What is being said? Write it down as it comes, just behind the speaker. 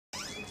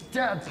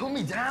Dad, put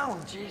me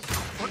down. Jeez.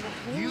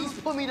 Please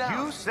put me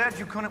down. You said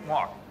you couldn't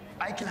walk.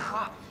 I can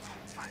hop.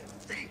 Fine,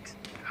 thanks.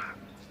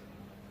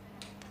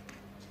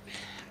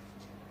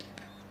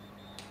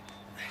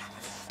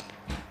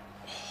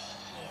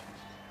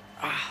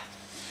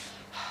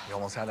 You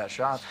almost had that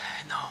shot.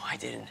 No, I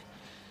didn't.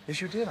 Yes,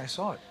 you did. I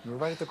saw it. You were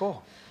right at the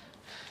goal.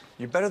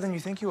 You're better than you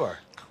think you are.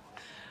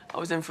 I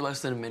was in for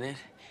less than a minute.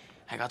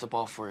 I got the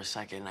ball for a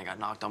second, and I got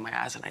knocked on my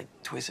ass, and I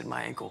twisted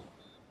my ankle.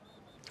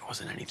 It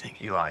wasn't anything.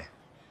 Eli. It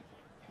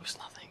was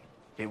nothing.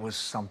 It was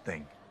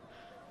something.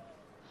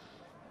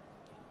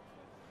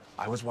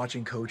 I was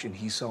watching Coach, and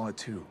he saw it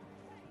too.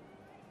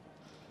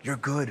 You're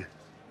good.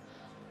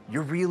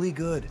 You're really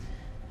good.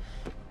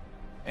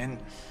 And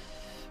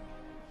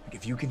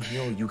if you can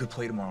heal, you could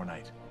play tomorrow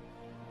night.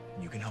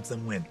 And you can help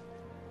them win.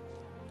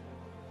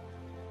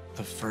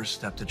 The first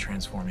step to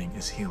transforming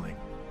is healing.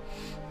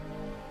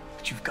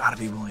 But you've got to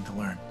be willing to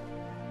learn.